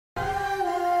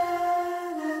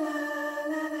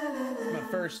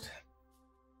first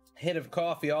hit of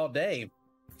coffee all day.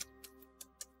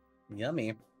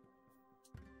 Yummy.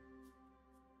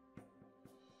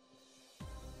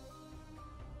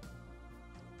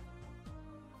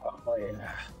 Oh,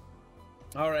 yeah.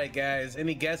 All right, guys.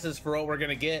 Any guesses for what we're going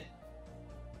to get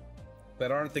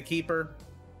that aren't the keeper?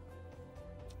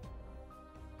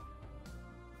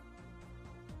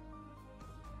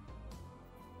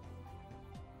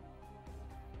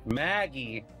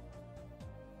 Maggie.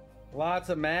 Lots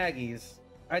of Maggies.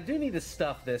 I do need to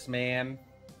stuff this, man.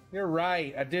 You're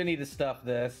right. I do need to stuff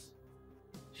this.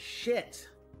 Shit.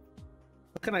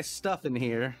 What can I stuff in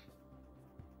here?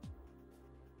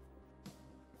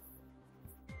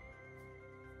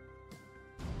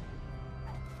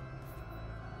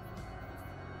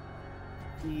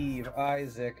 Eve,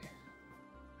 Isaac.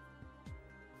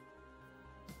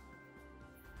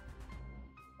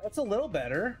 That's a little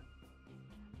better.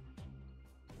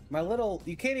 My little,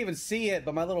 you can't even see it,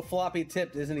 but my little floppy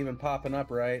tip isn't even popping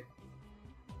up right.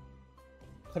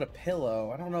 Put a pillow.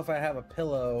 I don't know if I have a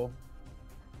pillow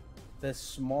this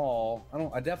small.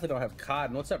 I definitely don't have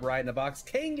cotton. What's up, Ride in a Box?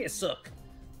 Kangasuk.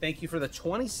 Thank you for the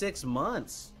 26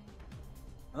 months.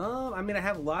 I mean, I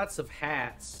have lots of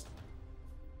hats.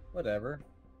 Whatever.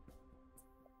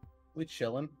 We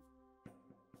chilling.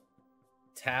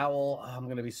 Towel. Oh, I'm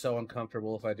gonna be so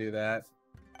uncomfortable if I do that.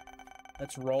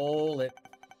 Let's roll it.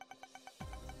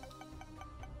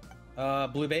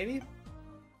 Blue Baby?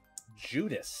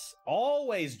 Judas.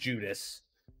 Always Judas.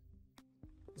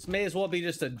 This may as well be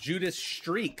just a Judas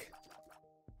streak.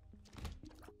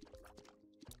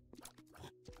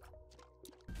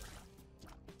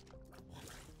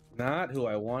 Not who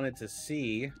I wanted to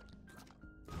see.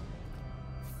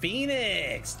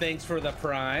 Phoenix! Thanks for the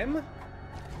prime.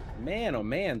 Man, oh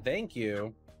man, thank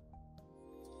you.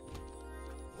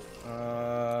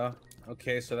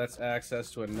 Okay, so that's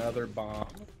access to another bomb.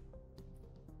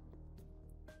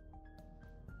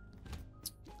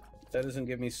 That doesn't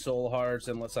give me soul hearts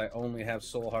unless I only have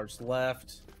soul hearts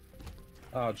left.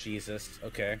 Oh, Jesus.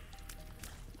 Okay.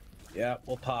 Yeah,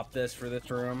 we'll pop this for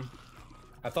this room.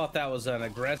 I thought that was an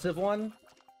aggressive one.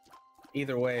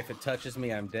 Either way, if it touches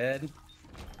me, I'm dead.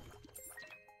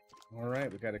 All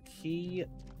right, we got a key.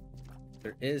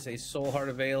 There is a soul heart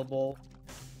available.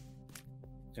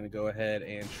 Gonna go ahead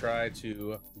and try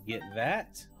to get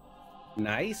that.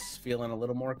 Nice. Feeling a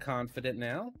little more confident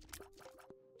now.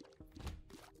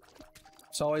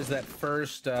 It's always that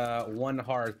first one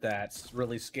heart that's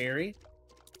really scary.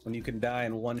 When you can die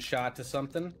in one shot to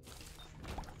something.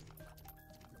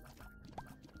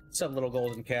 What's up, little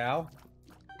golden cow?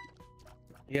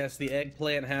 Yes, the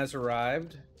eggplant has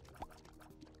arrived.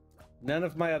 None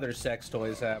of my other sex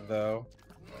toys have, though.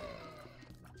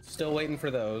 Still waiting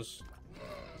for those.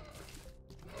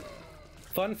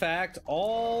 Fun fact,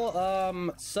 all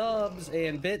subs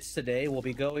and bits today will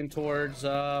be going towards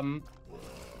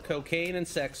cocaine and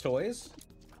sex toys.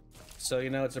 So, you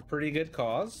know, it's a pretty good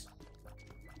cause.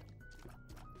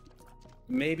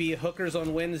 Maybe hookers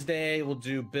on Wednesday. We'll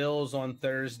do bills on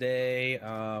Thursday.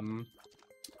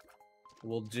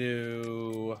 We'll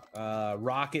do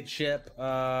rocket ship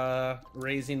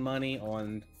raising money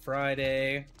on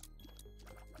Friday.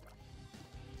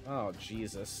 Oh,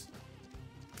 Jesus.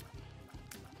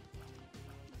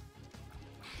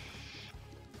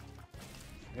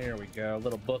 There we go. A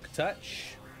little book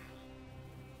touch.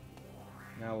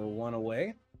 Now we're one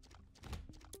away.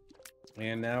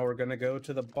 And now we're going to go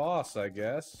to the boss, I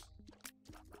guess.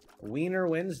 Wiener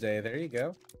Wednesday. There you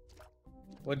go.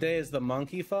 What day is the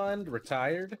Monkey Fund?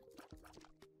 Retired?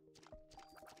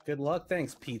 Good luck.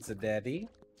 Thanks, Pizza Daddy.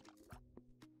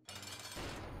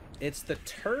 It's the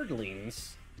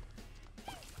Turdlings.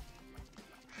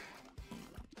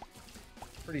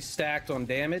 Pretty stacked on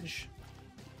damage.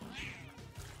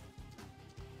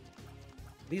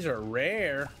 These are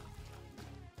rare.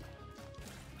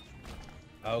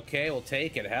 Okay, we'll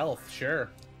take it. Health,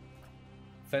 sure.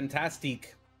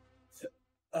 Fantastic.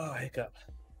 Oh, hiccup.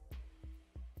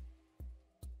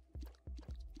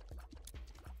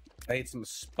 I ate some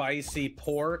spicy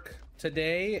pork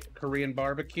today. Korean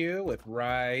barbecue with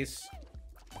rice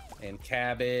and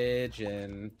cabbage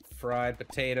and fried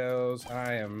potatoes.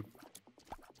 I am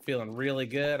feeling really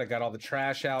good. I got all the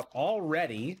trash out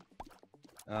already.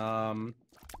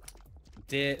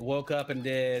 Woke up and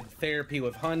did therapy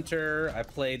with Hunter. I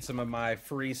played some of my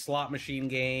free slot machine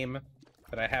game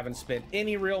that I haven't spent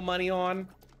any real money on.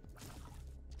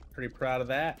 Pretty proud of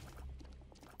that.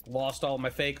 Lost all my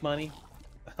fake money.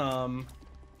 I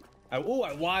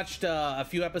watched a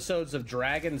few episodes of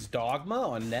Dragon's Dogma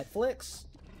on Netflix,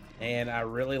 and I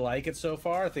really like it so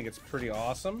far. I think it's pretty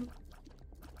awesome.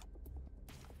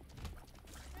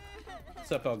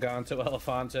 What's up, Elganto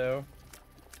Elefanto?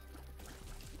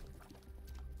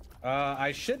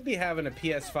 I should be having a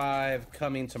PS5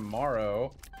 coming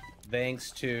tomorrow,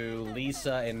 thanks to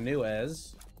Lisa and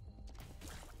Nuez.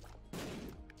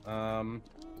 I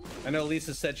know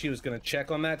Lisa said she was going to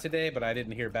check on that today, but I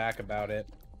didn't hear back about it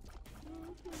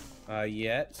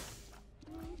yet.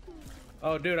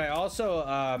 Oh, dude, I also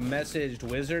messaged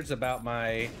Wizards about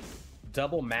my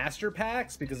double master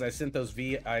packs because I sent those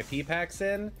VIP packs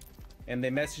in, and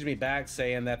they messaged me back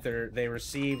saying that they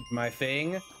received my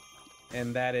thing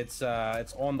and that it's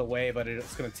on the way, but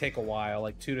it's going to take a while,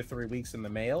 like 2 to 3 weeks in the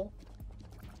mail.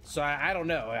 So I don't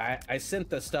know. I sent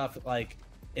the stuff like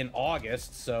in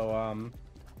August, so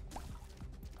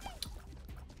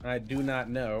I do not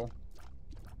know.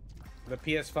 The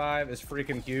PS5 is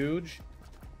freaking huge.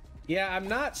 Yeah, I'm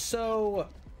not so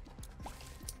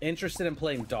interested in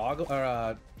playing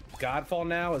Godfall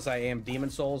now as I am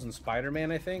Demon Souls and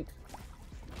Spider-Man, I think.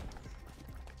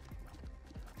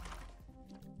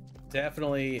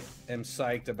 Definitely am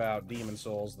psyched about Demon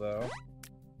Souls, though.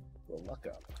 We'll luck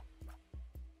up.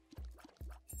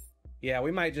 Yeah,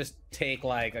 we might just take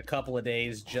like a couple of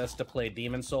days just to play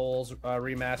Demon Souls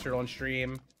remastered on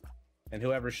stream. And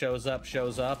whoever shows up,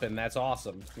 and that's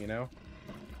awesome, you know?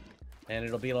 And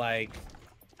it'll be like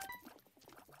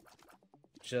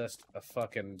just a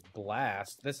fucking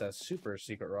blast. This has super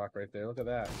secret rock right there. Look at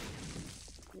that.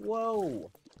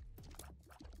 Whoa.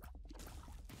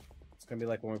 It's gonna be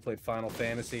like when we played Final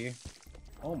Fantasy.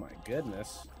 Oh my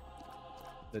goodness.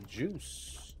 The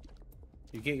juice.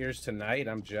 You get yours tonight?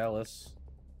 I'm jealous.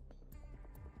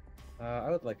 I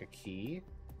would like a key.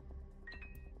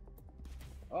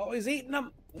 Oh, he's eating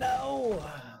them! No!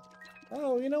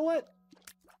 Oh, you know what?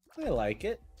 I like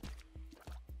it.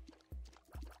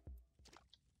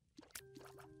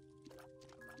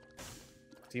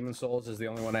 Demon Souls is the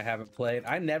only one I haven't played.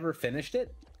 I never finished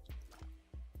it.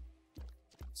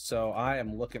 So I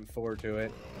am looking forward to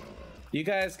it. You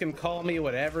guys can call me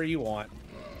whatever you want.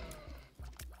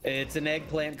 It's an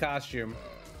eggplant costume.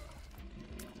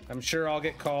 I'm sure I'll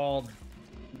get called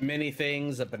many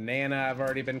things. A banana I've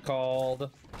already been called.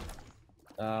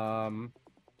 I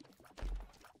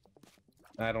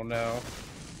don't know.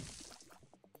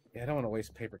 Yeah, I don't want to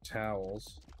waste paper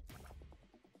towels.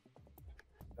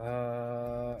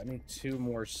 I need 2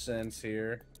 more cents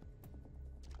here.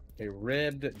 A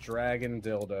ribbed dragon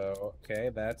dildo. Okay,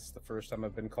 that's the first time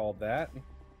I've been called that.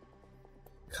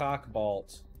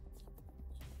 Cockbolt.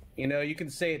 You know, you can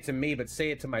say it to me, but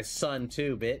say it to my son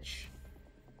too, bitch.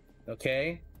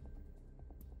 Okay?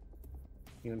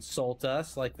 You insult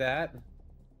us like that?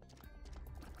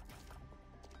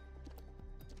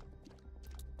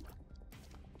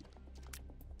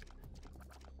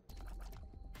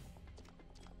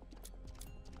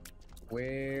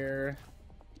 Where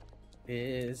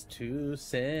is 2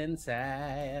 cents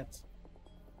at?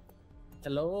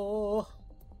 Hello?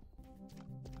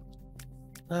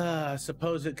 I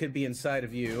suppose it could be inside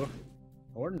of you.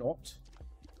 Or not.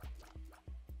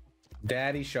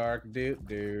 Daddy Shark,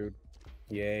 dude.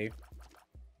 Yay.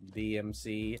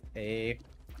 DMC, hey.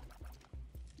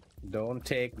 Don't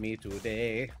take me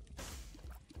today.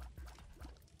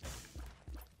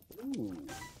 Ooh,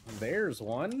 there's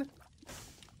one.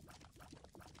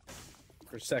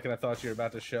 For a second, I thought you were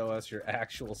about to show us your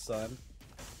actual son.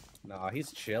 Nah,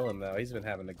 he's chilling, though. He's been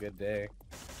having a good day.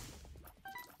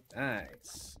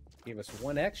 Nice. Gave us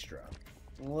 1 extra.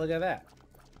 Look at that.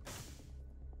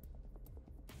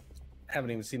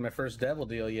 Haven't even seen my first devil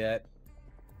deal yet.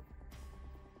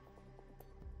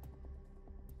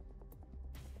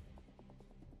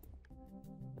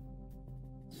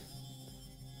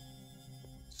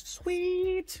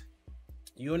 Sweet.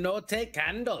 You know, take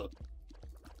candle.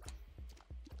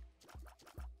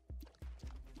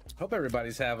 Hope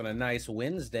everybody's having a nice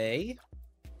Wednesday.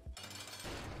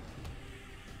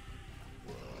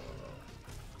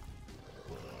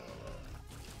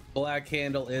 Black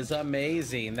Candle is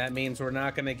amazing. That means we're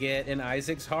not going to get an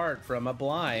Isaac's Heart from a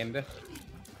blind.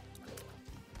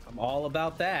 I'm all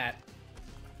about that.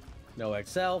 No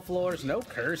XL floors, no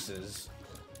curses.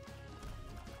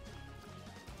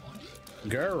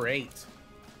 Great.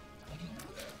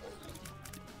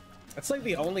 That's like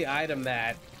the only item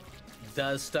that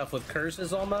does stuff with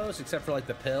curses almost, except for like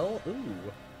the pill. Ooh.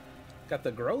 Got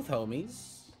the growth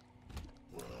homies.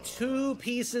 2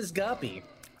 pieces guppy.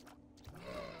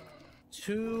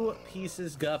 2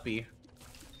 pieces guppy.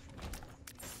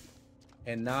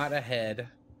 And not a head.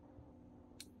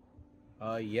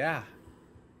 Yeah.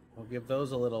 We'll give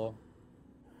those a little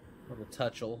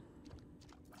touchel.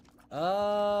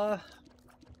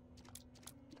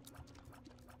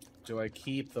 Do I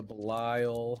keep the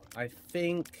Belial? I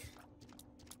think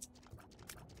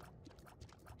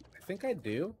I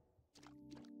do.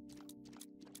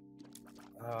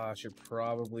 I should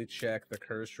probably check the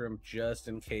curse room just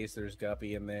in case there's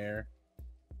Guppy in there.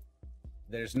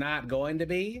 There's not going to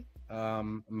be,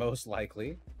 most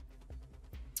likely.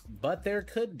 But there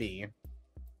could be.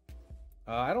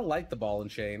 I don't like the ball and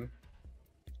chain.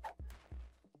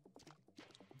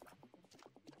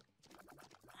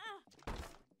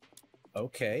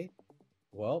 Okay.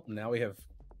 Well, now we have...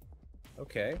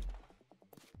 Okay.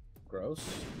 Gross.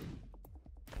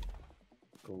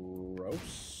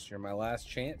 Gross. You're my last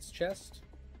chance, chest.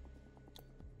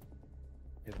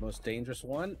 His most dangerous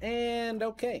one. And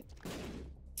okay.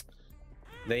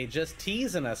 They just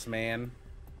teasing us, man.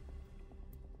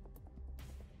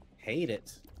 Hate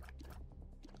it.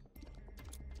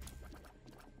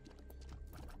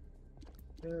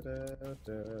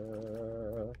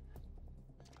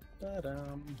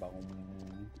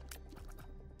 Boom.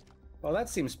 Well, that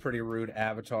seems pretty rude,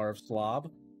 Avatar of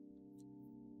Slob.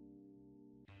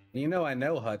 You know I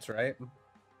know Huts, right?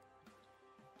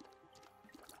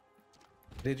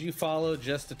 Did you follow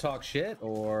just to talk shit,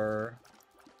 or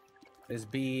is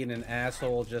being an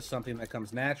asshole just something that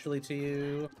comes naturally to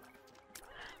you?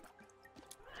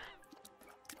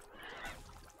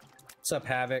 What's up,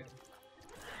 Havoc?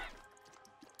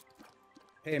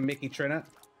 Hey, Mickey Trina.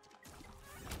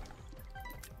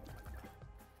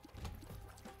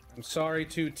 I'm sorry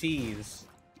to tease.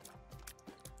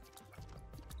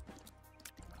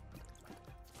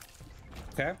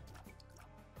 Okay.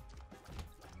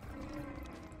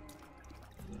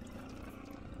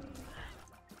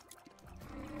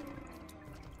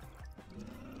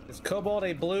 Is Cobalt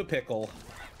a blue pickle?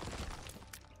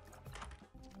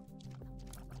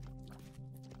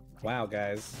 Wow,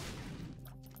 guys.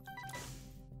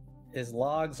 His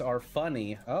logs are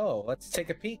funny. Oh, let's take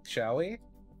a peek, shall we?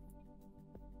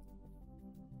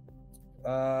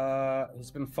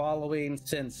 He's been following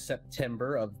since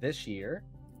September of this year.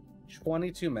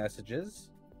 22 messages.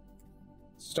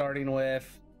 Starting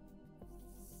with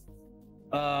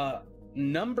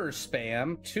number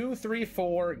spam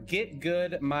 234 get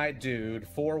good my dude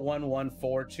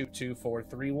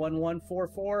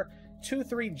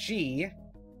 41142243114423G.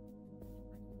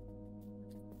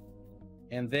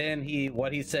 And then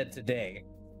what he said today.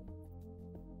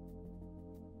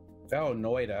 Oh,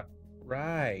 Noida.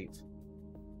 Right.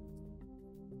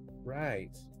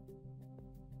 Right.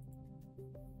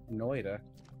 Noida.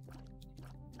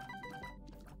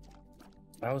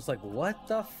 I was like, what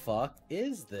the fuck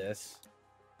is this?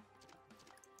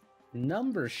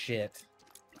 Number shit.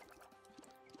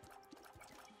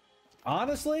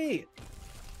 Honestly,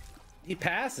 he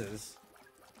passes.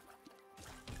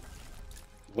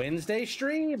 Wednesday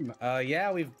stream?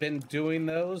 Yeah, we've been doing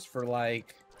those for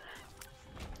like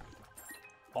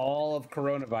all of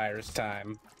coronavirus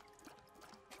time.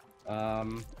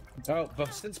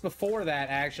 But since before that,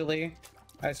 actually,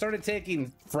 I started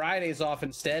taking Fridays off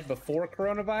instead before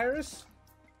coronavirus.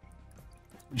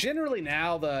 Generally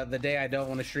now, the day I don't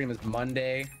want to stream is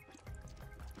Monday.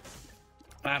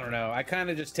 I don't know. I kind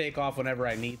of just take off whenever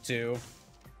I need to,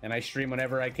 and I stream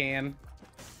whenever I can.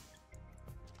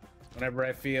 Whenever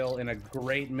I feel in a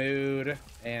great mood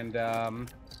and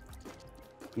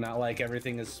not like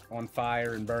everything is on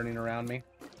fire and burning around me.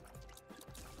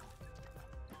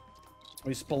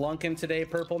 We spelunking today,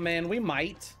 Purple Man? We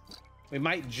might. We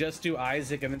might just do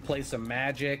Isaac and then play some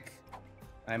Magic.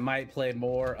 I might play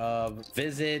more of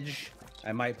Visage.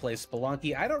 I might play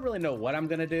Spelunky. I don't really know what I'm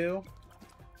gonna do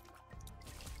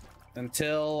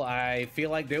until I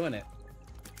feel like doing it.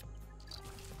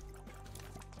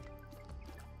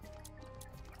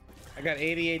 I got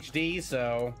ADHD,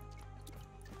 so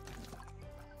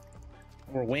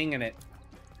we're winging it.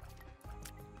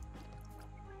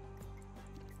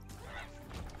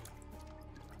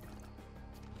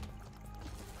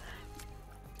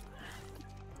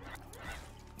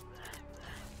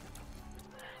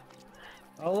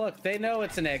 Oh, look, they know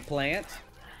it's an eggplant.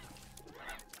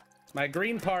 My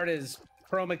green part is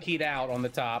chroma keyed out on the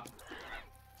top.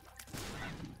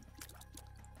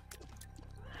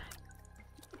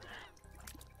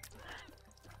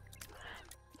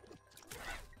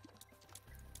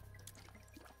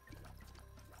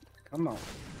 Come on.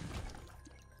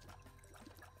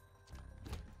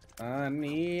 I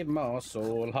need more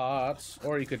soul hearts.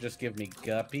 Or you could just give me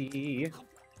Guppy.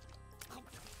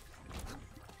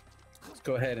 Let's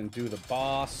go ahead and do the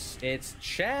boss. It's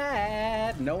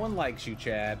Chad. No one likes you,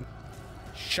 Chad.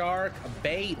 Shark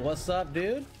Bait. What's up,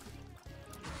 dude?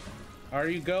 Are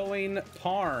you going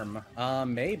Parm?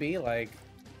 Maybe, like...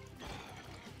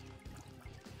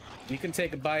 You can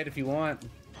take a bite if you want.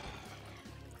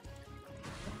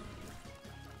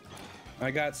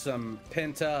 I got some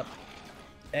pent up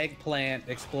eggplant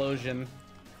explosion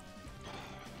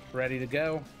ready to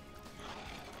go.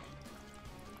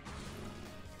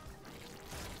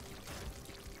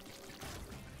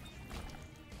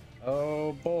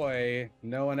 Oh boy,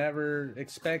 no one ever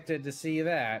expected to see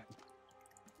that.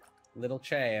 Little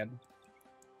Chad.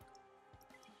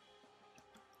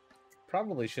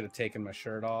 Probably should have taken my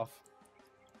shirt off.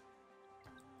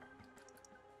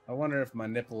 I wonder if my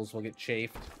nipples will get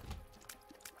chafed.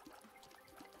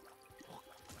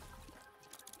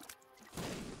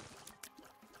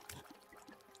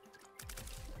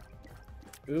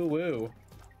 Ooh, woo.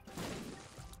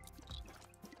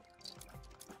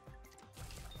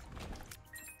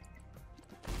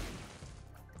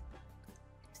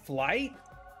 Flight?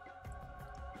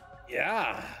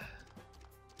 Yeah.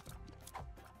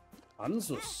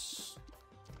 Anzus.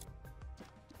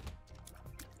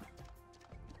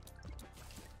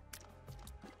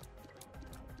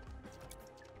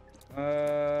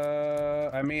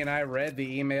 I mean, I read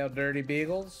the email, Dirty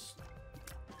Beagles.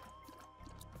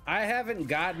 I haven't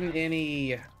gotten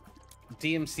any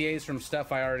DMCAs from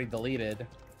stuff I already deleted,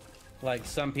 like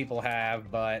some people have,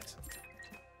 but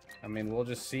I mean, we'll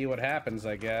just see what happens,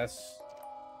 I guess.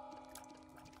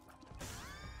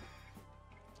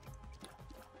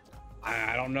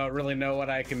 I don't really know what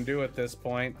I can do at this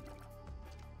point.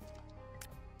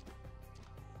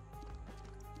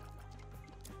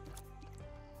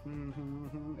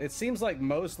 It seems like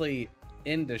mostly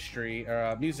industry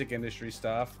or music industry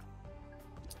stuff.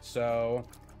 So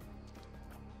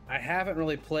I haven't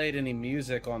really played any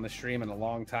music on the stream in a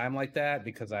long time like that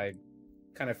because I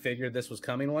kind of figured this was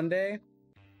coming one day.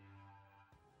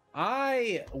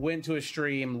 I went to a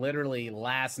stream literally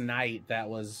last night that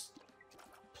was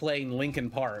playing Linkin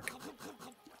Park.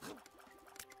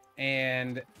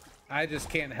 And I just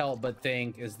can't help but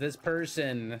think, is this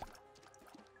person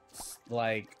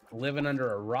like living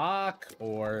under a rock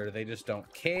or they just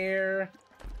don't care?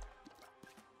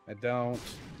 I don't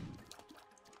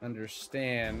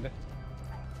understand.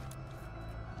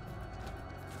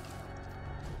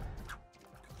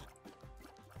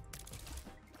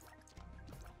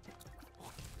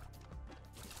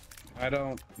 I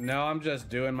don't know. I'm just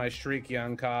doing my streak,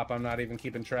 young cop. I'm not even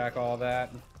keeping track of all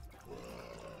that.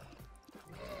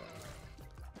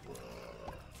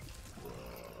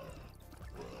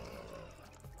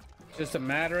 Just a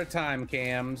matter of time,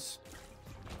 Cams.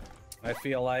 I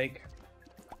feel like.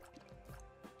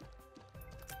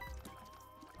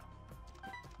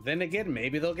 Then again,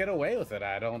 maybe they'll get away with it.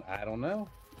 I don't know.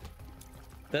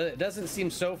 It doesn't seem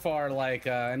so far like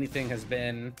anything has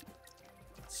been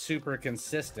super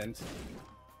consistent.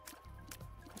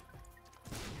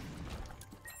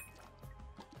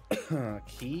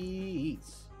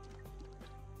 Keys.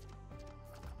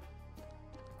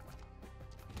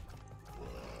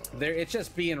 It's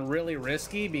just being really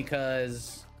risky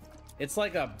because it's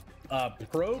like a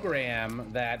program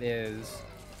that is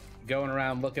going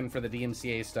around looking for the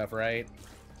DMCA stuff, right?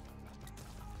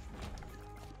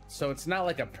 So it's not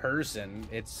like a person,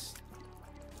 it's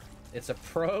a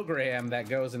program that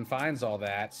goes and finds all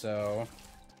that, so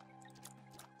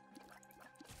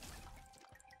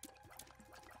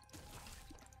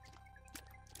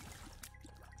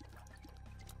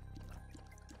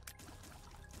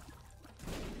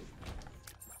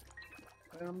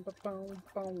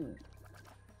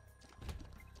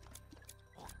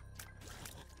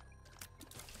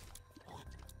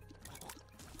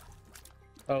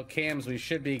oh, Cams, we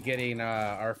should be getting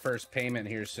our first payment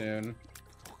here soon.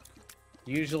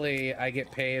 Usually I get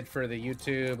paid for the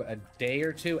YouTube a day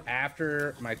or two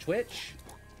after my Twitch,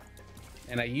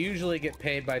 and I usually get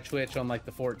paid by Twitch on like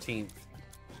the 14th.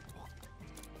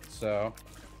 So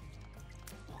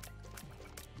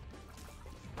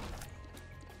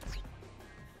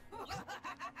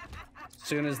as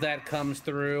soon as that comes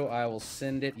through, I will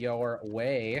send it your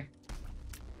way.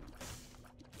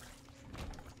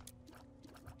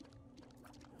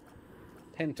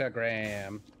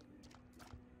 Pentagram.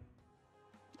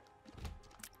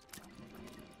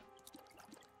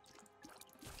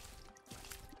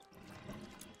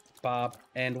 Bob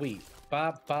and weave.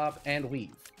 Bob and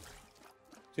weave.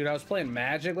 Dude, I was playing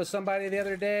Magic with somebody the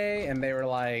other day, and they were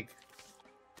like,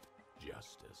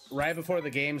 justice. Right before the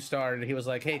game started, he was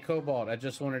like, hey, Cobalt, I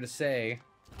just wanted to say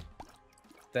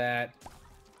that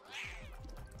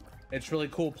it's really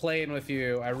cool playing with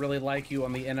you. I really like you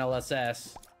on the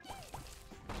NLSS.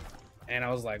 And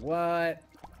I was like, what?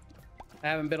 I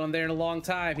haven't been on there in a long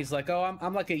time. He's like, oh,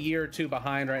 I'm like a year or two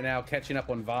behind right now, catching up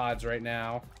on VODs right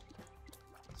now.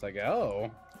 It's like,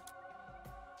 oh,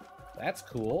 That's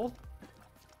cool.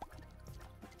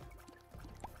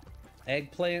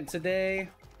 Eggplant today.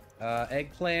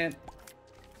 Eggplant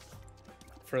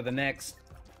for the next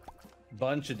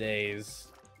bunch of days.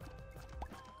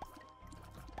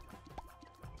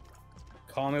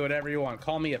 Call me whatever you want.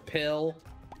 Call me a pill.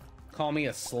 Call me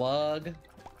a slug.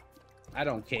 I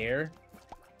don't care.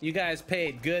 You guys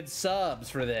paid good subs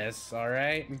for this, all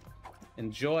right?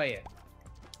 Enjoy it.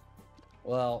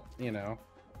 Well, you know.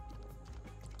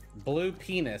 Blue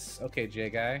penis. Okay,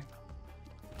 J-Guy.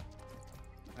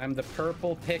 I'm the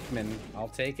purple Pikmin. I'll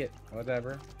take it.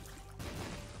 Whatever.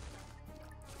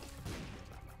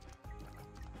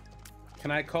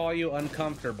 Can I call you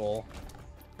uncomfortable?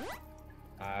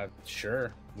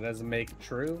 Sure. It doesn't make it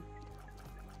true.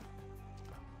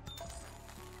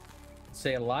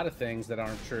 Say a lot of things that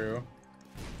aren't true.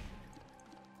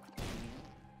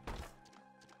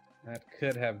 That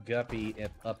could have Guppy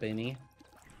up any.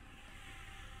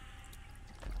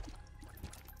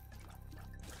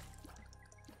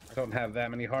 I don't have that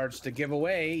many hearts to give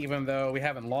away, even though we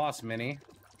haven't lost many.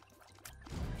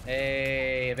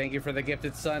 Hey, thank you for the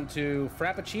gifted sun to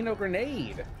Frappuccino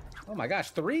Grenade. Oh my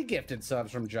gosh, 3 gifted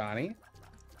subs from Johnny.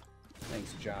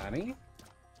 Thanks, Johnny.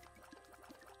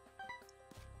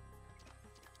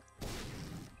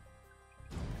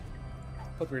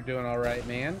 Hope you're doing all right,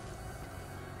 man.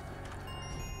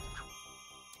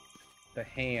 The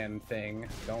hand thing,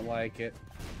 don't like it.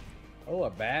 Oh, a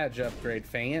badge upgrade,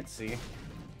 fancy.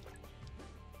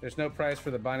 There's no price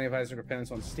for the Binding of Isaac Repentance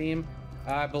on Steam.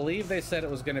 I believe they said it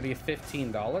was going to be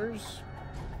 $15.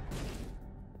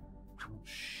 Oh,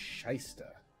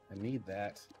 Shysta. I need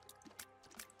that.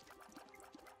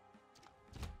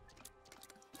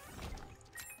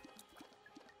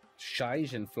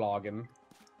 Scheisenflogen.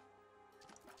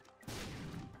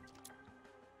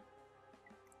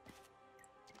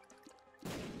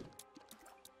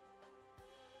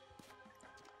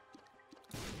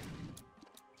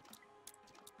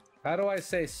 How do I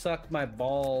say suck my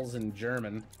balls in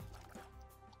German?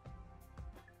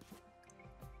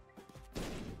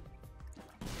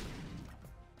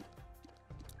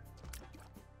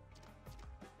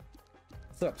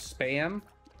 What's up, spam?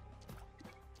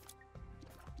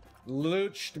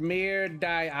 Lucht mir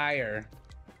die Eier.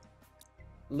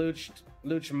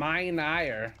 Lucht mein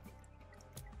Eier.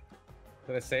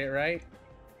 Did I say it right?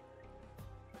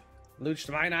 Lucht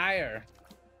mein Eier.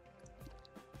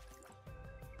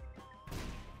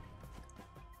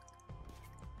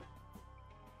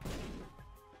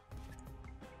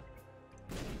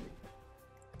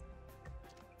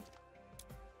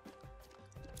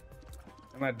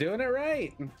 Am I doing it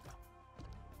right?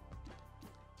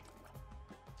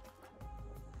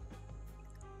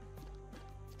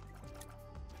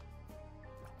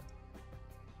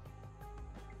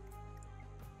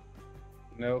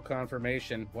 No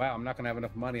confirmation. Wow, I'm not gonna have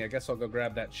enough money. I guess I'll go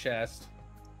grab that chest.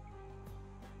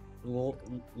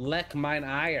 Leck mein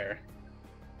Eier.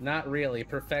 Not really.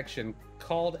 Perfection.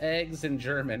 Called eggs in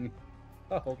German.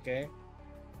 Oh, okay.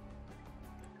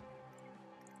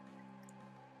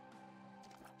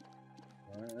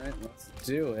 Alright, let's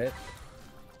do it.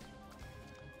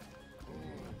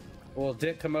 Will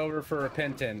Dick come over for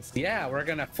repentance? Yeah, we're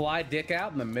gonna fly Dick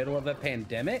out in the middle of a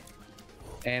pandemic.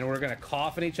 And we're gonna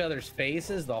cough in each other's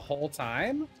faces the whole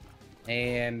time.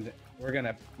 And we're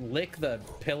gonna lick the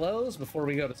pillows before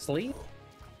we go to sleep.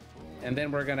 And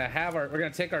then we're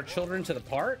gonna take our children to the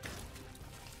park.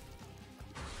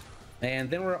 And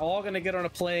then we're all gonna get on a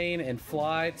plane and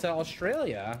fly to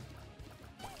Australia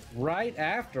right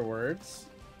afterwards.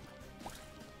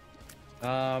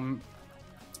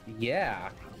 Yeah.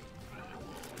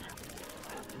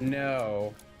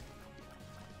 No.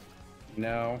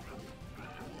 No.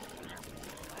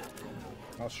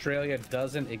 Australia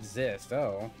doesn't exist.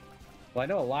 Oh. Well, I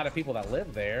know a lot of people that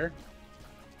live there.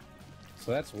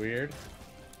 So that's weird.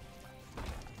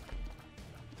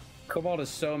 Cobalt is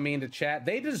so mean to chat.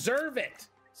 They deserve it!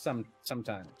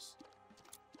 Sometimes.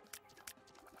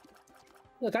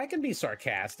 Look, I can be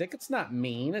sarcastic. It's not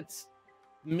mean. It's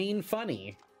mean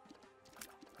funny.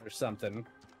 Or something.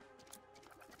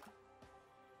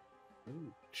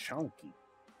 Ooh, chunky.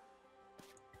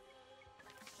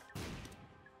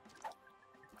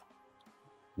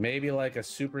 Maybe like a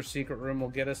super secret room will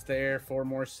get us there. 4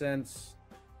 more cents.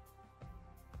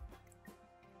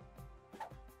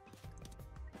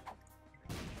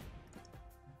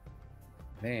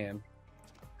 Man.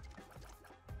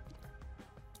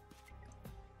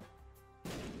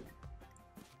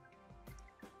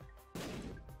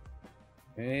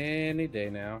 Any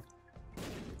day now.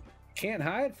 Can't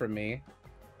hide from me.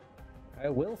 I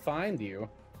will find you.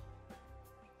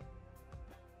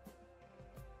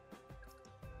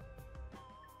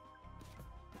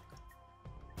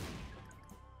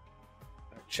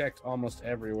 checked almost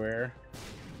everywhere.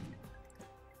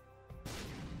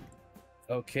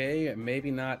 Okay, maybe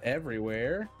not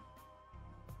everywhere.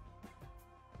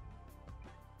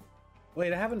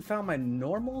 Wait, I haven't found my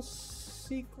normal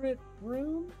secret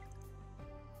room?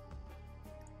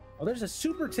 Oh, there's a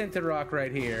super tinted rock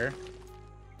right here.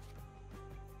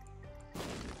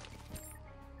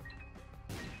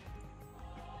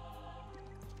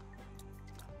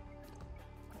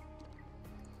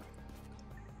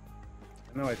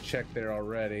 I know I checked there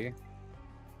already.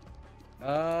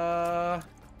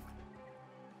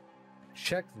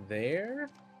 Check there?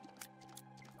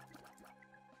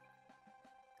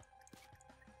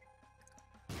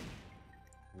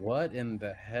 What in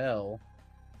the hell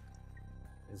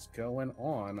is going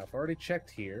on? I've already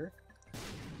checked here.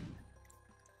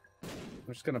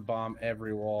 I'm just gonna bomb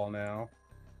every wall now.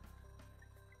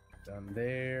 Done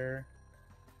there.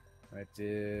 I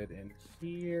did in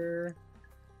here.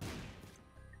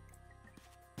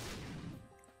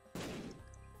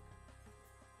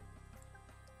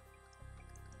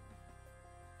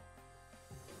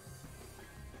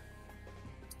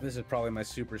 This is probably my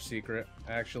super secret,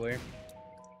 actually.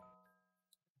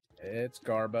 It's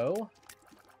Garbo.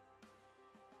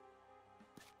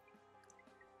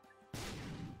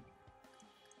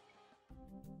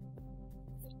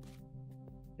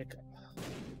 Hiccup.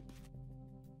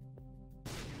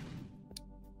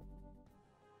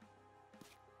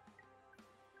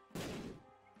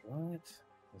 What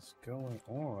is going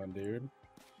on, dude?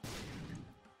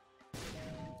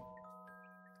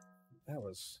 That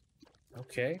was...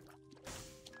 okay.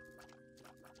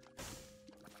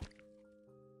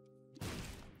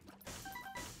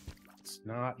 It's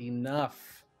not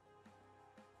enough.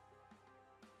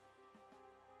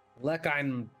 Look,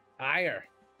 I'm higher.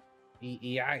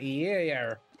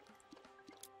 Yeah.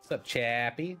 What's up,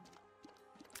 Chappie?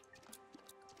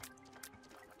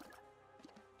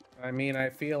 I mean, I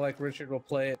feel like Richard will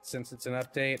play it since it's an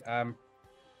update. I'm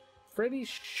pretty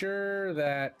sure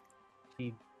that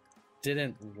he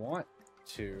didn't want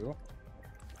to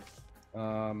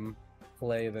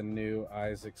play the new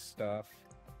Isaac stuff.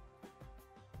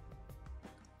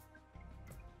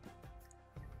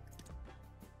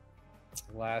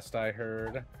 Last I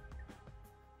heard.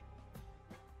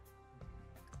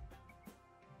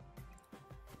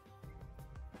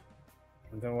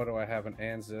 And then what do I have in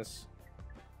Anzus?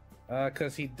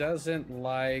 Because he doesn't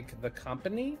like the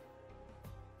company?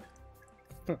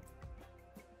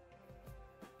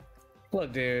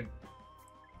 Look, dude,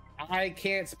 I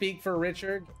can't speak for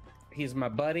Richard. He's my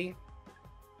buddy.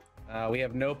 We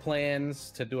have no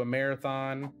plans to do a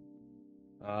marathon.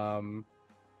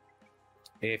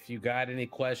 If you got any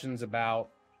questions about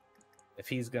if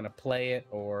he's gonna play it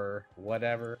or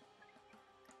whatever,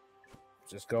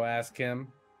 just go ask him.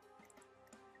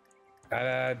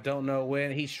 I don't know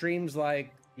when he streams,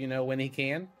 like, you know, when he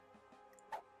can.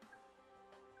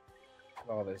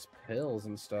 All these pills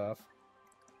and stuff.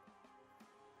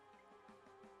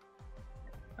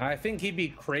 I think he'd be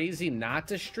crazy not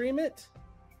to stream it,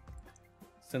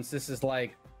 since this is,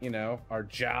 like, you know, our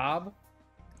job.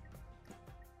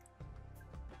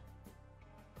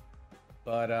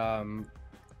 But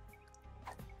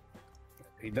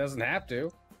he doesn't have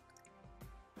to.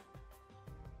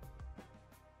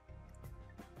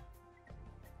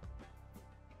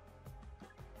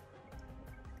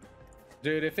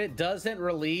 Dude, if it doesn't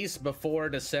release before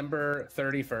December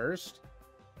 31st,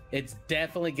 it's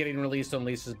definitely getting released on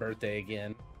Lisa's birthday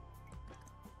again.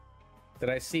 Did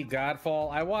I see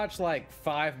Godfall? I watched like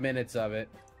 5 minutes of it,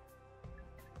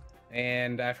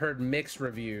 and I've heard mixed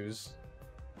reviews.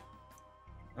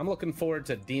 I'm looking forward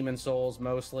to Demon Souls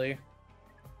mostly.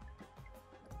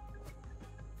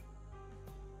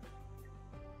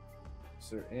 Is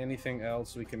there anything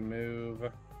else we can move?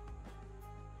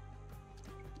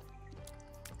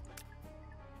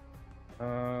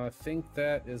 I think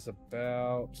that is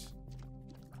about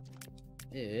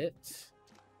it.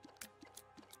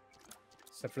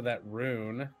 Except for that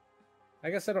rune.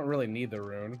 I guess I don't really need the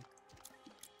rune.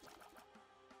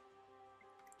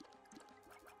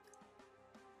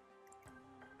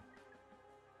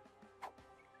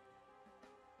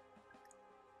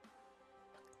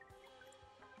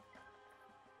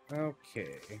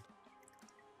 Okay.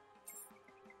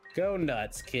 Go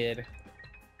nuts, kid.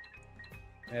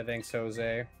 Yeah, thanks,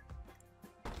 Jose.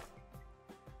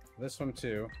 This one,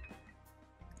 too.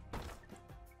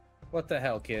 What the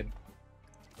hell, kid?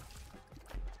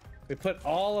 We put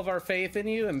all of our faith in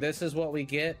you, and this is what we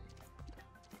get?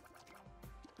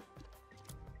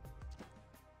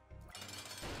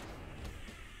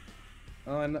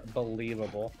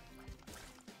 Unbelievable.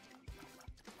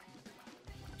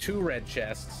 2 red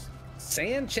chests.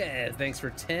 Sanchez, thanks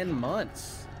for 10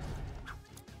 months.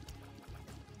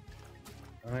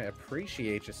 I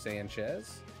appreciate you,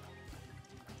 Sanchez.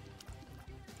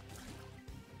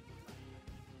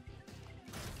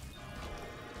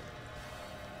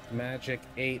 Magic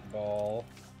 8-ball.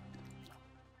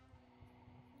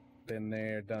 Been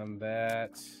there, done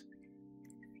that.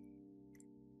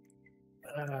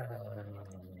 I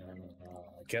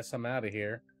guess I'm out of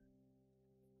here.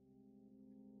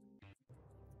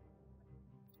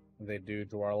 They do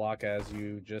Dwarlock, as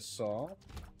you just saw.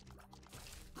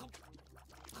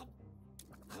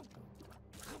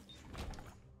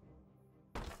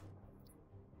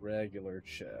 Regular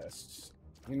chests.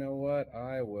 You know what?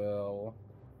 I will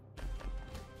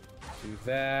do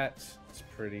that. It's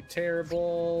pretty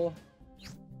terrible.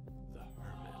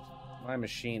 My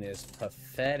machine is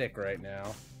pathetic right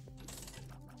now.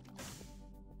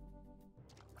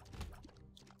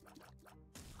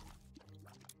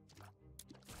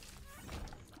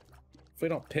 If we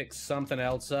don't pick something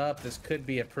else up, this could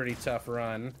be a pretty tough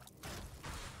run.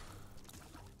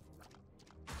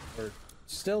 We're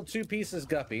still 2 pieces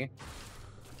guppy.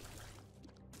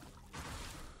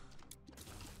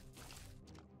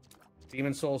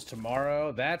 Demon Souls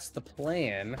tomorrow. That's the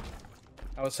plan.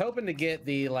 I was hoping to get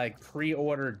the like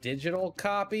pre-order digital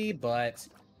copy, but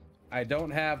I don't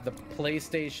have the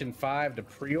PlayStation 5 to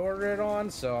pre-order it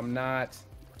on, so I'm not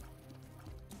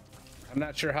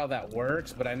sure how that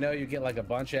works, but I know you get like a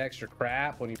bunch of extra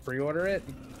crap when you pre-order it.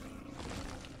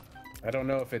 I don't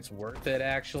know if it's worth it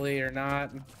actually or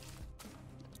not.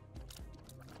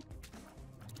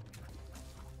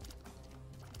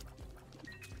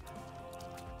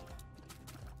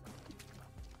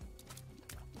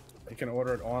 You can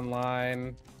order it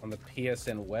online on the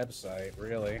PSN website,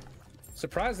 really.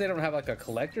 Surprised they don't have like a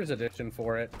collector's edition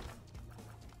for it.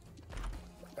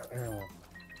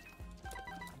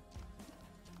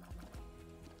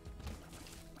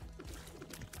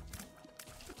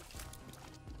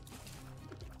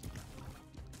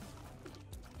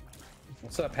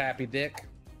 What's up, Happy Dick?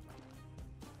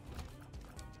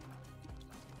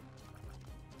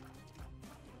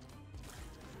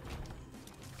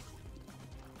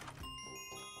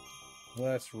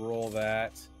 Let's roll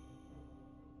that.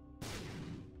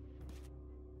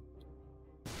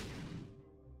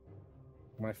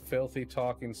 My filthy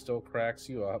talking still cracks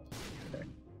you up. Okay.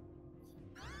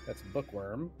 That's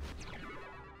Bookworm.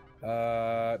 Do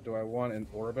I want an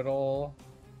orbital?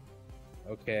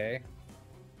 Okay.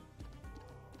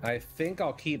 I think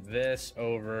I'll keep this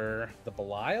over the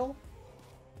Belial.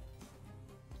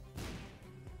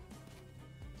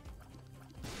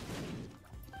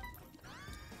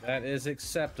 That is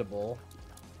acceptable.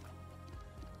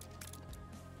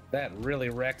 That really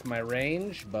wrecked my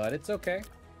range, but it's okay.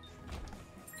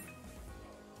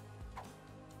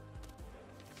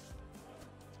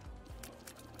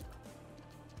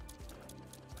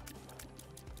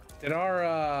 Did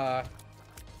our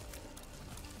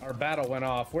battle went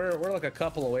off. We're like a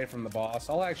couple away from the boss.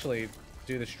 I'll actually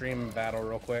do the stream battle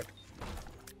real quick.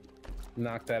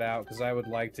 Knock that out because I would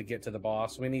like to get to the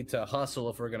boss. We need to hustle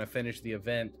if we're gonna finish the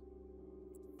event.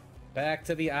 Back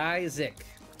to the Isaac.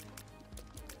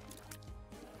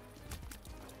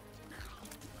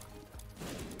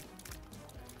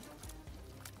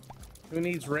 Who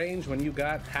needs range when you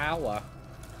got power?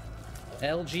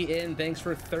 LGN, thanks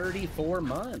for 34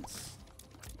 months.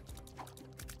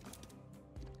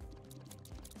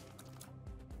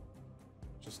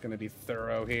 Just gonna be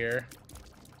thorough here.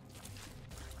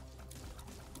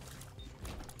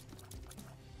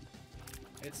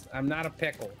 I'm not a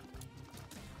pickle.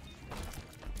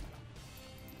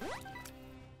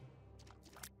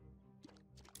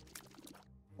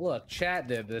 Look, chat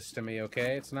did this to me,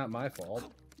 okay? It's not my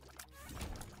fault.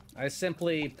 I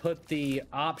simply put the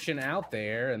option out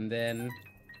there and then,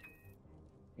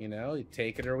 you know, you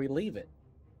take it or we leave it.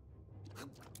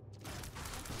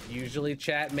 Usually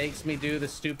chat makes me do the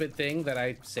stupid thing that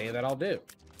I say that I'll do.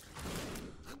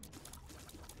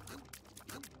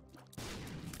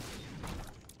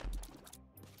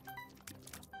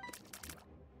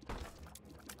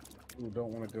 Ooh,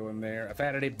 don't want to go in there. I've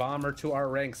added a bomber to our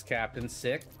ranks, Captain.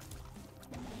 Sick.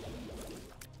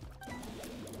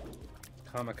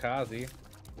 Kamikaze.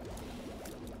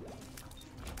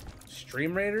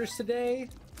 Stream Raiders today?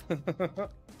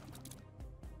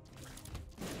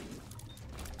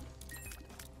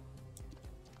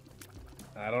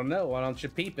 I don't know. Why don't you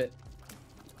peep it?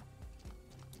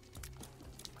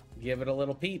 Give it a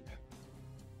little peep.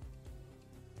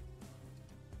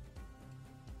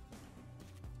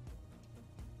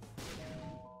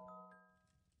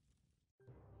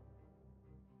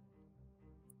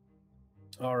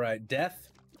 All right, death.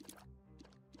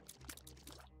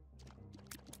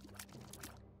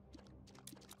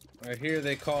 I hear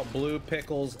they call blue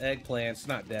pickles eggplants.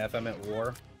 Not death, I meant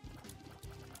war.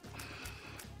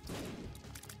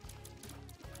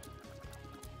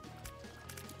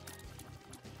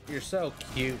 You're so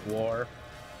cute, war.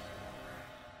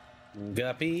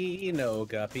 Guppy, no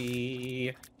Guppy.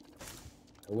 I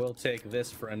will take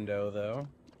this friendo, though.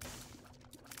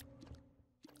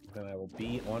 Then I will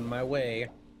be on my way.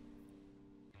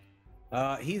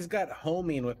 He's got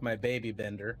homing with my baby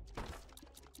bender.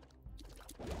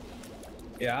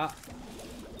 Yeah.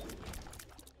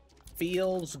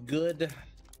 Feels good.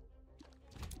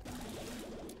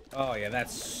 Oh, yeah,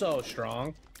 that's so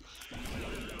strong.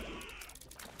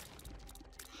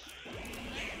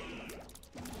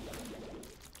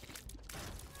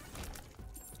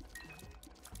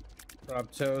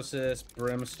 Proptosis,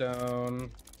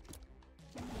 brimstone.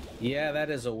 Yeah, that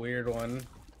is a weird one.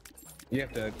 You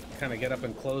have to kind of get up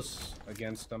and close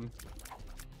against them.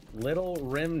 Little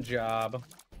rim job.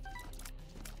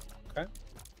 Okay.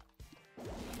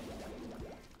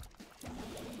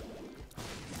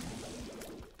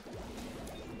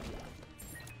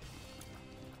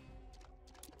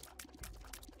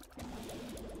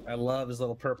 I love his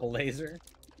little purple laser.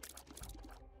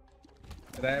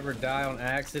 Did I ever die on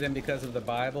accident because of the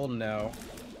Bible? No.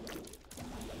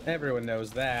 Everyone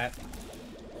knows that.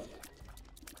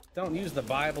 Don't use the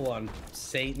Bible on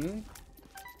Satan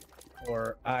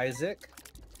or Isaac.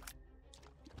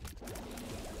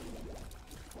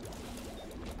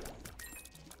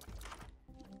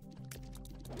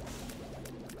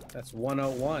 That's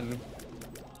 101.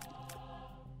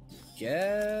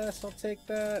 Guess I'll take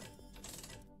that.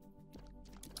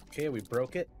 Okay, we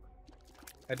broke it.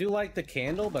 I do like the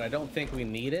candle, but I don't think we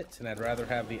need it, and I'd rather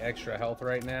have the extra health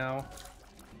right now,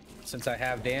 since I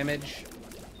have damage,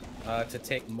 to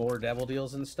take more devil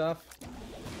deals and stuff.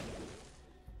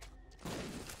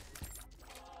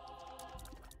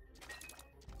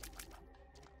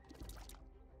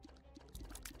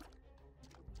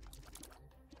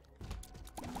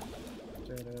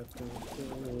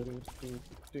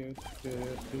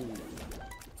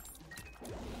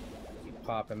 Keep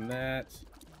popping that.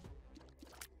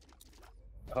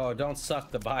 Oh, don't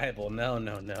suck the Bible. No,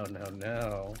 no, no, no,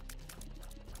 no.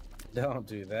 Don't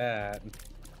do that.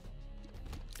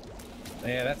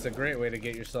 Yeah, that's a great way to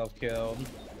get yourself killed.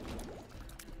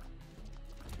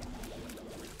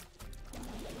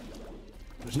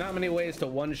 There's not many ways to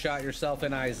one-shot yourself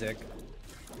in Isaac.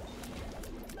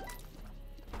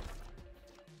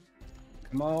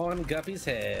 Come on, Guppy's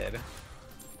head.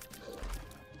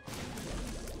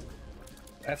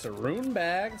 That's a rune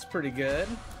bag. It's pretty good.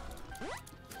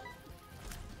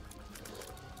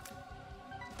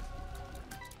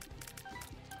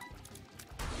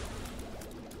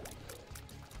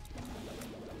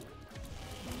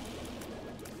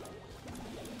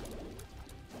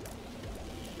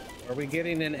 Are we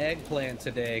getting an eggplant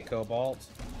today, Cobalt?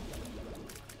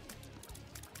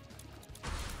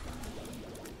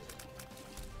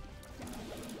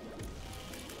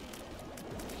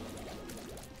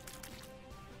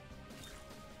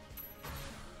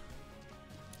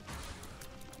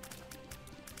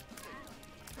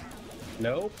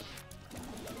 Nope.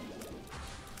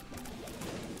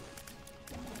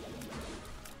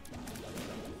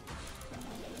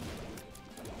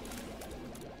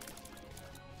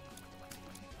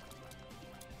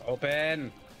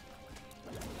 Open.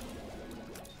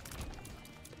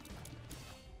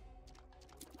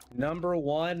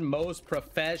 #1 most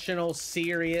professional,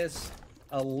 serious,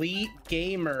 elite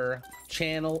gamer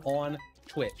channel on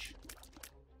Twitch.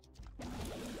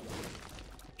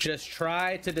 Just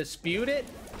try to dispute it,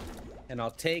 and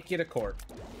I'll take you to court.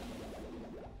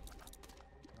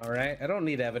 All right, I don't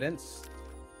need evidence.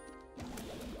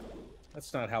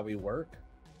 That's not how we work.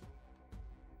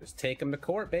 Just take them to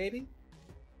court, baby.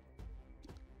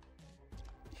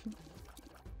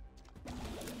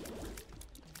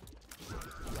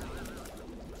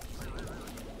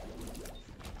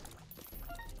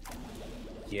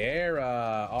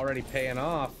 Yeah, already paying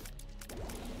off.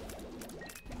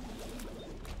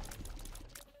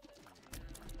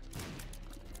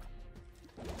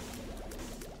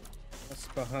 What's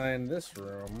behind this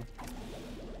room?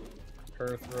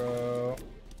 Perthro.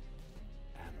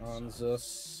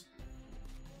 Anzus.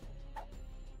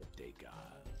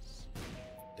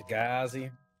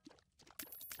 Degazi.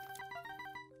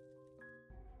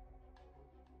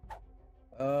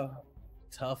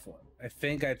 Tough one. I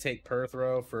think I take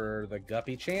Perthro for the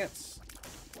Guppy chance.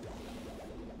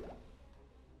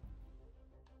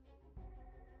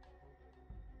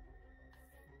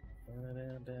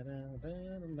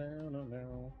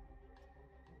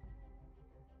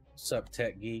 Sup,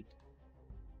 tech geek?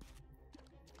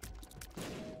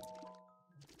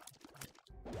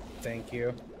 Thank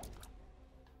you.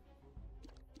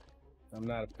 I'm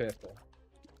not a pickle.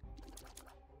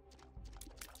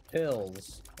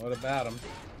 Pills. What about them?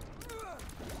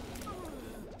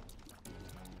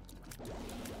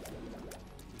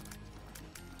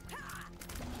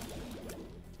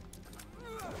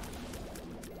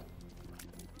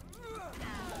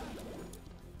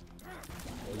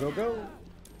 Go, go, go.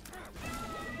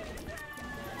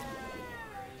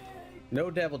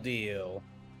 No devil deal.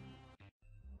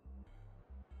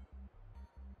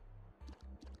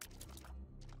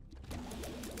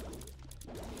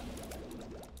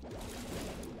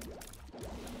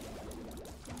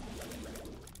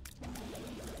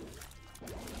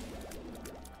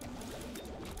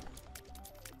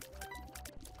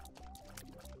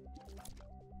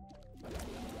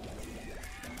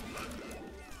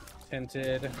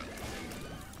 Tinted.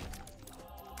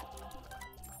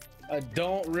 I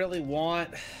don't really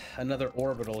want another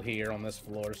orbital here on this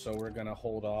floor, so we're gonna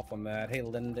hold off on that. Hey,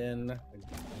 Linden,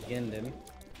 Ginden.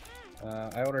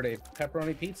 I ordered a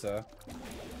pepperoni pizza,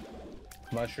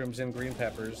 mushrooms and green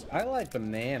peppers. I like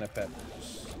banana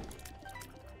peppers.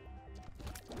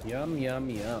 Yum, yum,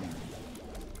 yum.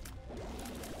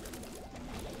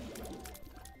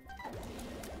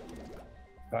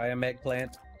 I am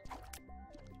eggplant.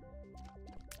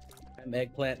 I'm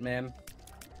eggplant man.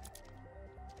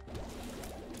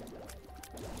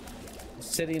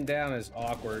 Sitting down is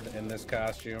awkward in this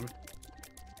costume.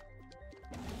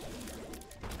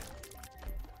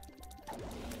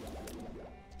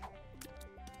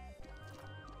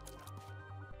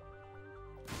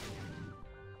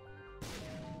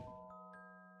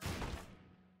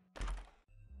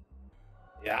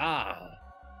 Yeah.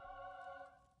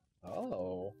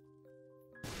 Oh.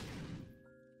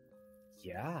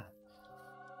 Yeah.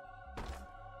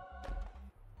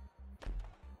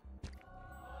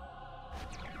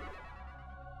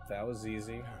 That was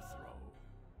easy.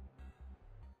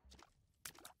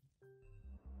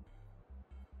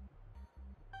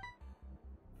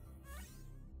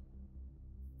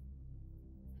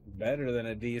 Better than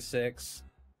a D6.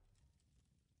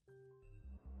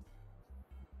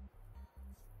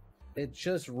 It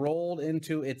just rolled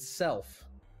into itself.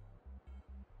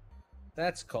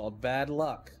 That's called bad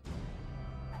luck.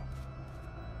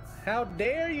 How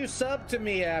dare you sub to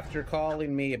me after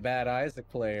calling me a bad Isaac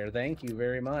player? Thank you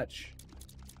very much.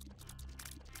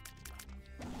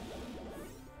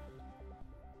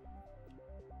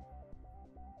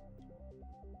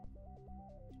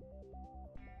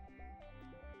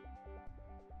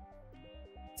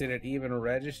 Did it even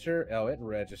register? Oh, it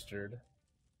registered.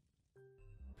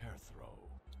 Pair throw.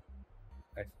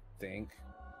 I think.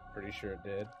 Pretty sure it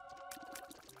did.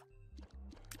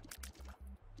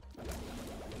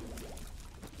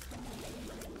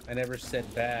 I never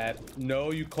said bad.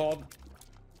 No, you called...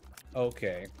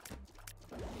 Okay.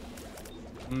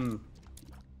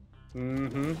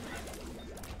 Mm-hmm.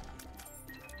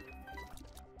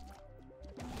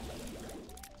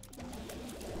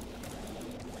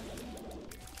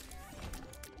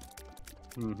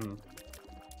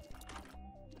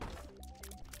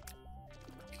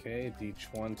 Okay,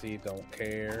 D20, don't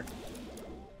care.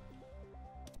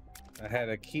 I had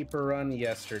a keeper run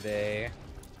yesterday.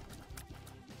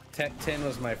 Tech 10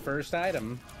 was my first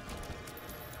item.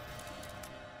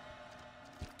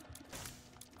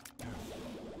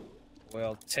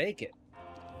 Well, take it.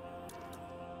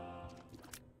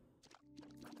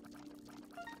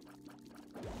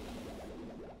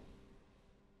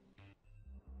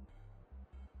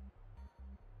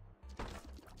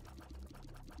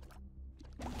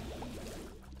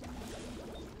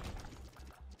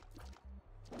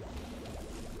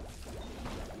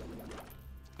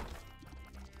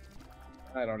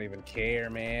 I don't even care,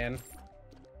 man.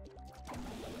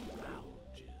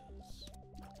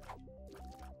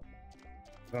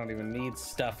 I don't even need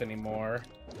stuff anymore.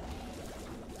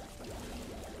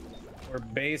 We're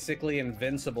basically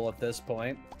invincible at this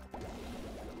point.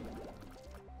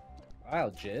 Wow,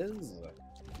 jizz.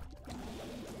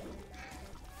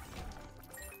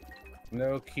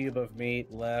 No cube of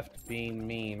meat left, being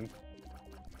mean.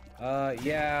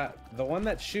 Yeah, the one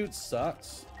that shoots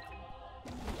sucks.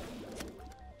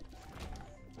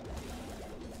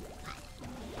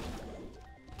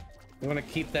 You want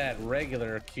to keep that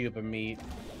regular cube of meat.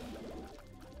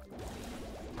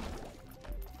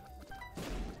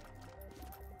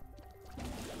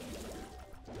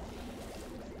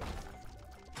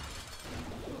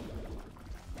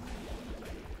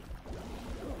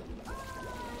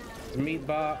 Is Meat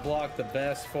Block the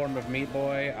best form of Meat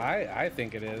Boy? I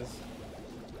think it is.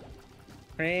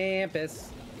 Krampus.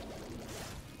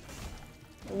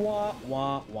 Wah,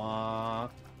 wah, wah.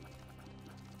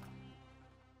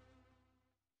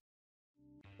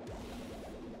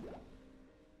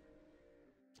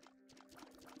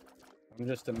 I'm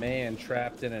just a man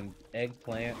trapped in an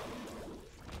eggplant.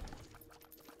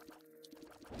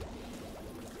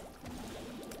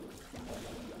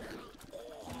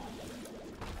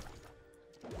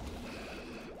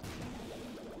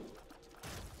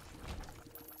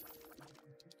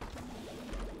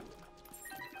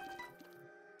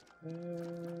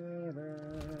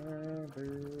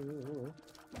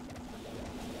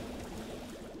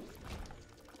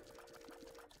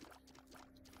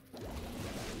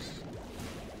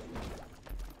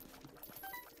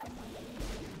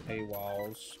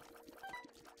 Walls.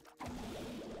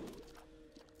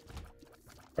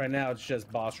 Right now it's just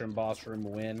boss room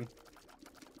win.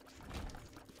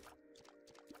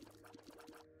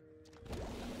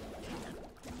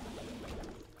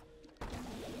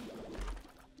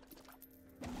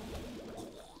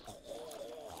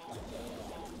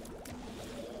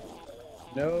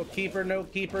 No keeper, no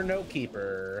keeper, no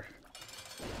keeper.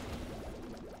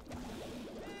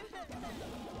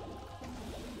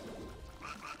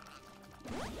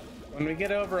 When we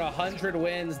get over 100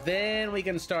 wins, then we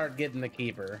can start getting the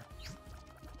keeper.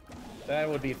 That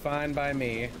would be fine by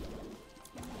me.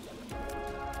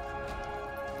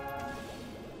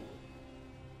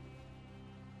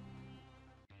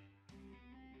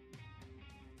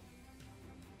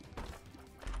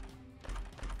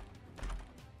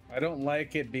 I don't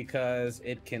like it because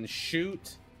it can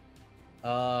shoot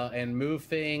and move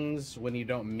things when you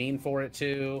don't mean for it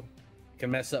to. It can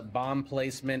mess up bomb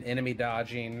placement, enemy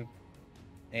dodging.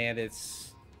 And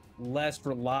it's less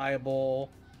reliable.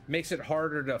 Makes it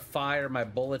harder to fire my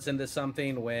bullets into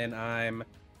something when I'm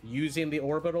using the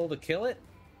orbital to kill it.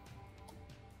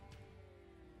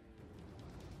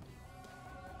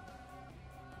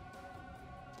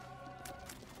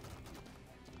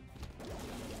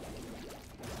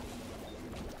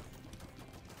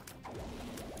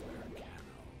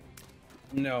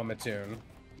 No, Mattoon.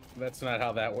 That's not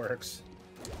how that works.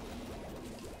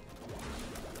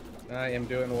 I am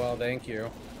doing well, thank you.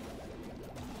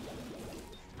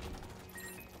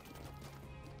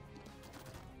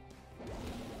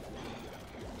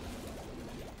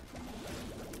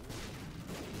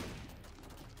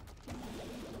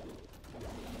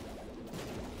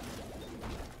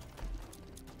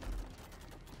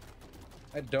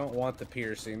 I don't want the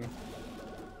piercing.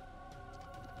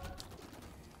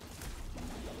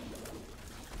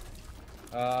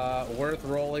 Worth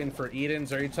rolling for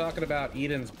Eden's. Are you talking about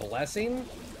Eden's Blessing?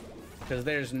 Because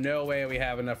there's no way we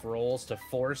have enough rolls to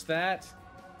force that.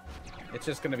 It's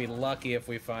just going to be lucky if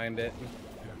we find it.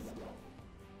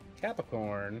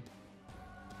 Capricorn.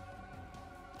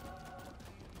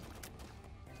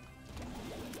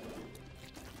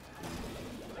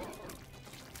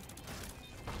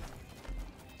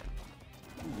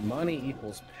 Money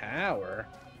equals power.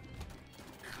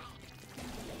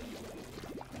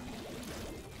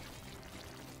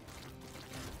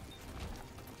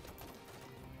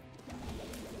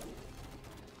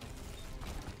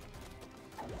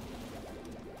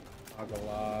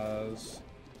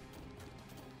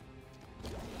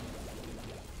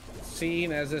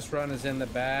 Seeing as this run is in the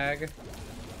bag,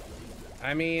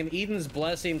 I mean, Eden's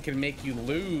Blessing can make you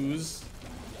lose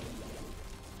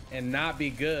and not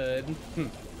be good.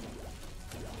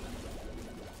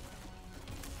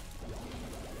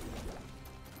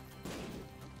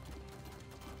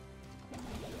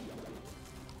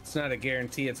 It's not a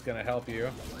guarantee it's gonna help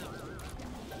you.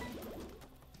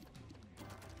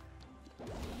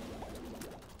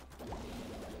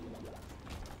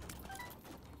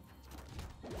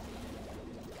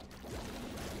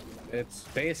 It's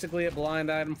basically a blind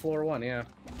item floor one, yeah.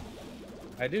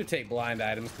 I do take blind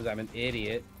items because I'm an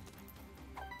idiot.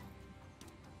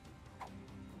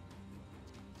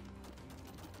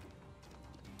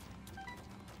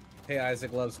 Hey,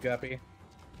 Isaac loves Guppy.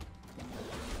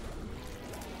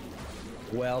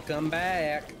 Welcome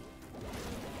back.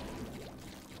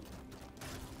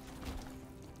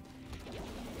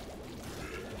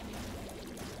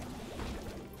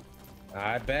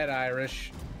 I bet,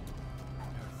 Irish.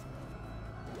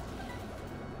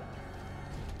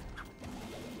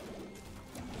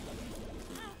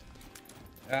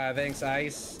 Thanks,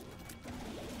 Ice.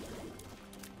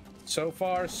 So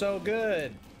far, so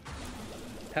good.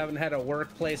 Haven't had a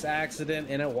workplace accident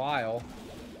in a while.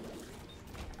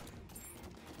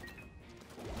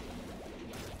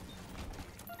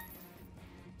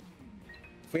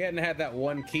 If we hadn't had that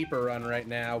one keeper run right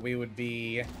now, we would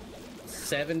be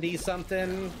 70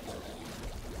 something.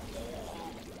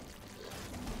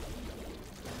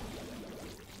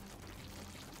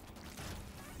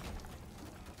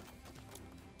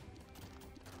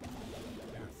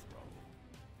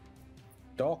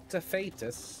 Dr.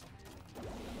 Fatus.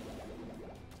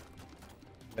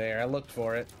 There, I looked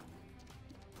for it.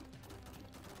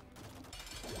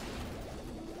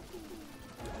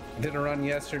 Did a run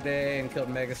yesterday and killed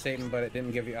Mega Satan, but it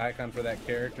didn't give the icon for that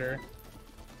character.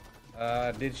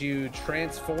 Did you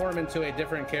transform into a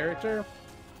different character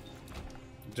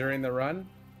during the run?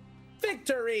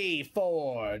 Victory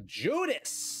for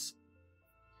Judas!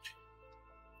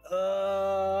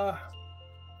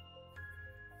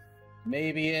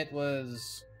 Maybe it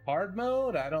was hard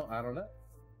mode? I don't know.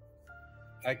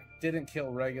 I didn't kill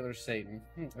regular Satan.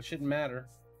 It shouldn't matter.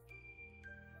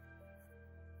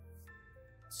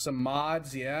 Some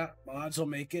mods, yeah. Mods will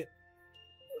make it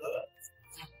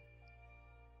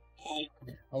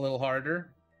a little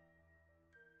harder.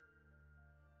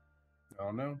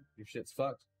 Oh no, your shit's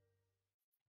fucked.